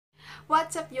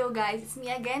What's up, yo guys? It's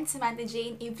me again, Samantha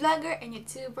Jane, a vlogger and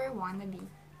YouTuber wannabe.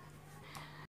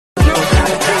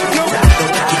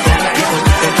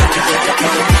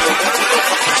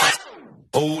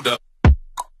 Hold up.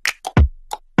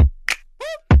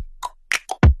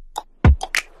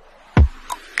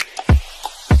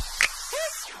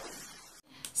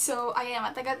 So, ayan,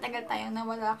 matagal-tagal tayong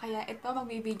nawala, kaya ito,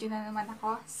 magbibideo na naman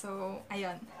ako. So,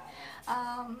 ayun.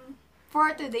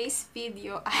 For today's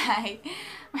video ay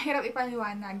mahirap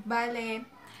ipaliwanag. Bale,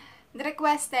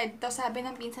 requested to, sabi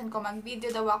ng pinsan ko,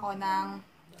 mag-video daw ako ng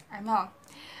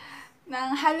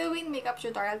Halloween makeup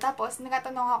tutorial. Tapos,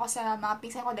 nagtatanong ako sa mga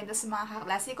pinsan ko, dahil sa mga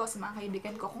kaklase ko, sa mga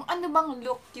kaibigan ko, kung ano bang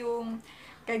look yung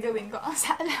gagawin ko.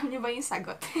 Alam niyo ba yung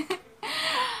sagot?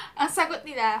 Ang sagot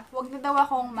nila, wag na daw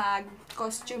akong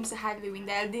mag-costume sa Halloween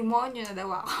dahil demonyo na daw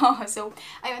ako. So,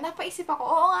 ayun, napaisip ako,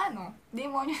 oo nga no,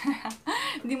 demonyo na.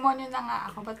 Demonyo na nga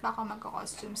ako, ba't pa ako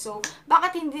magko-costume? So,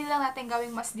 bakit hindi lang natin gawing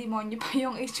mas demonyo pa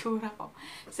yung itsura ko?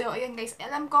 So, ayun guys,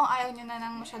 alam kong ayaw nyo na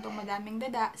ng masyadong madaming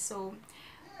dada. So,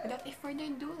 without further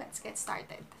ado, let's get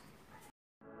started.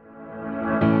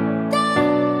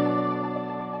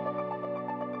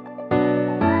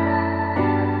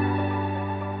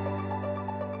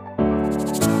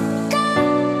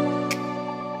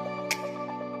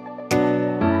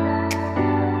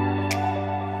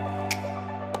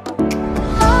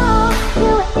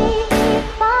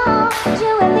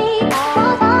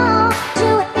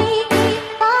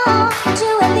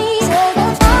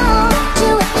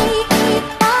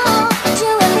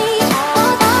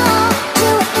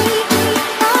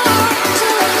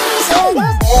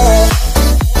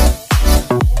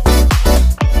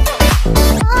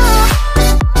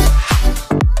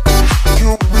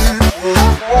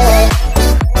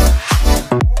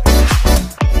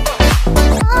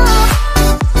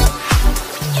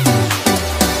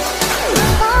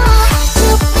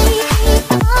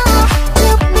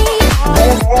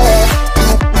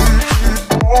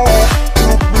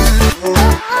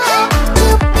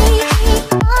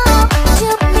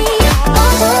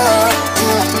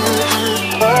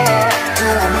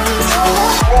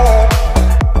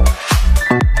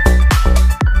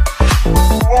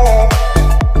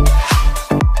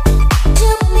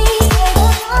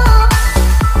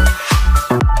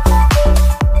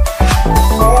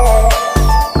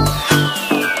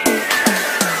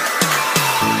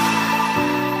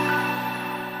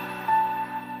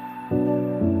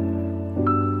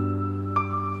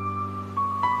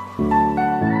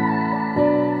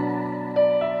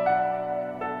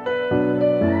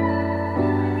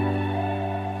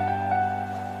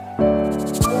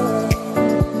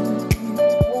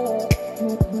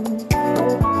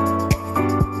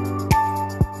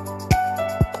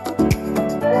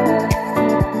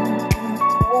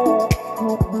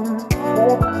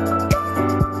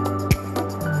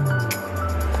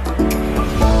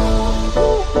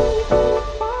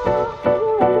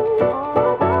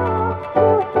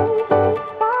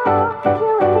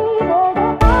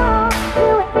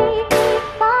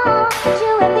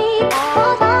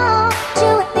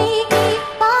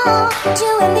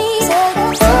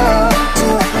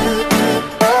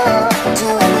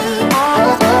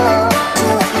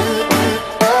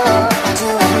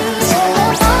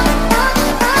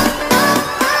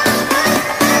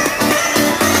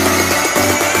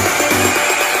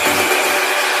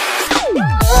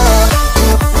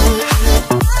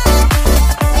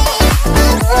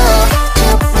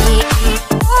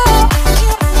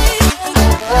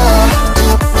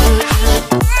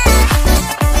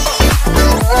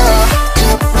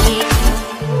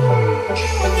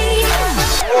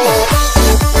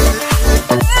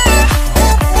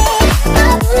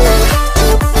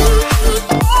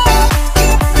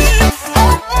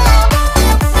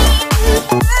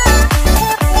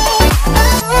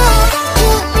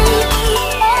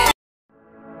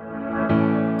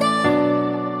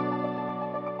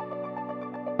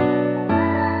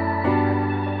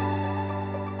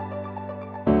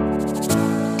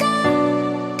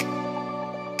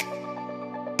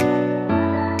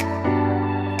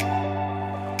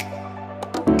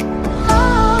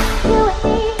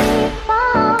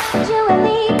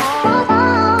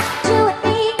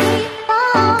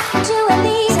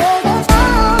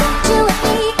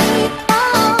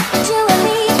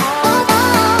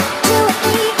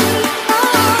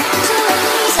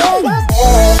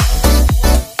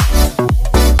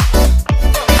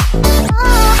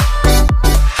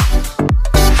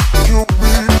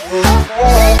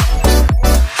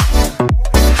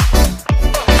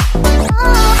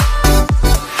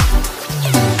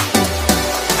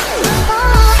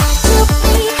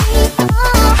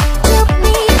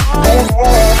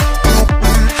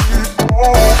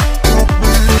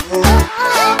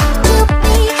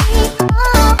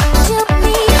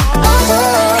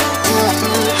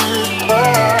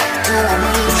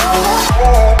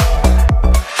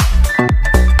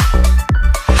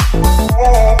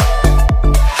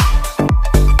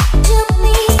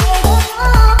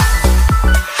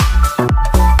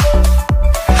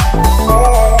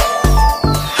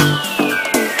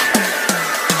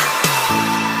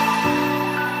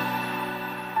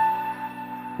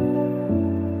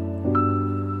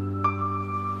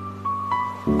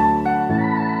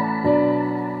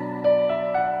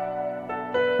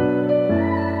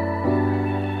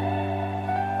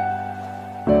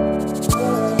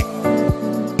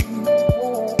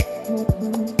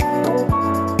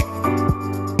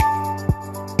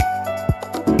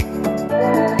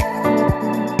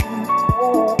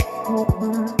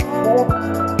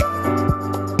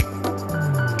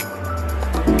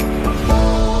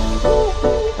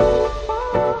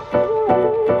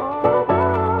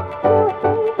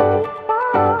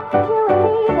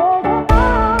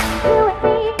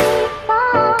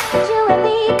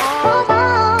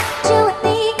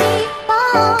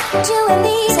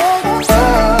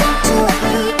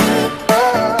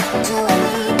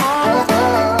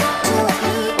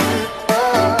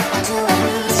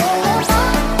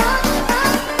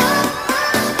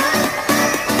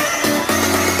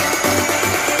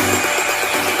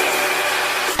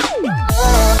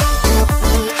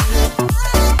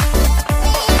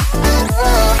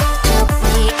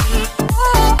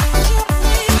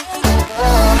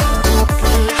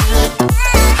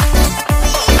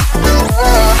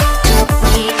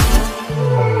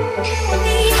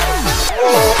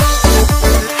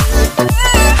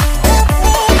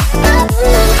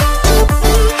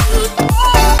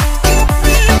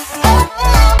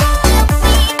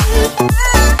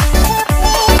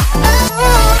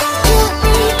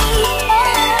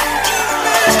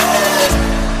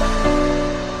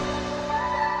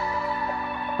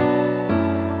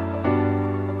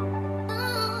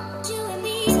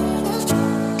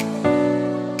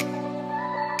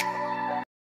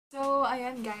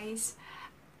 ayan guys.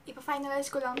 Ipa-finalize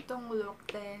ko lang tong look,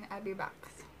 then I'll be back.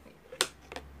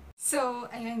 So,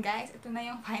 ayan guys. Ito na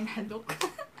yung final look.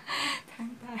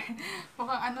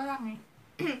 Mukhang ano lang eh.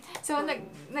 So,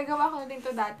 nagawa ko na din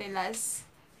to dati last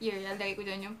year. Lagay ko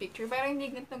dyan yung picture. Pero hindi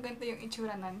ganito yung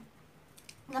itsura nun.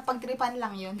 Napagtripan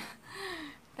lang yun.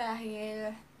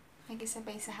 Dahil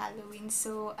nakikisabay sa Halloween.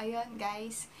 So, ayun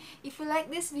guys. If you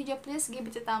like this video, please give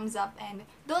it a thumbs up. And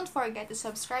don't forget to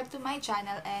subscribe to my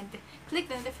channel and click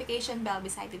the notification bell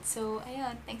beside it. So,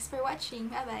 ayun. Thanks for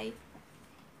watching. Bye-bye.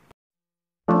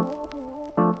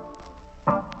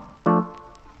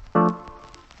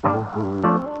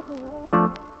 Mm-hmm.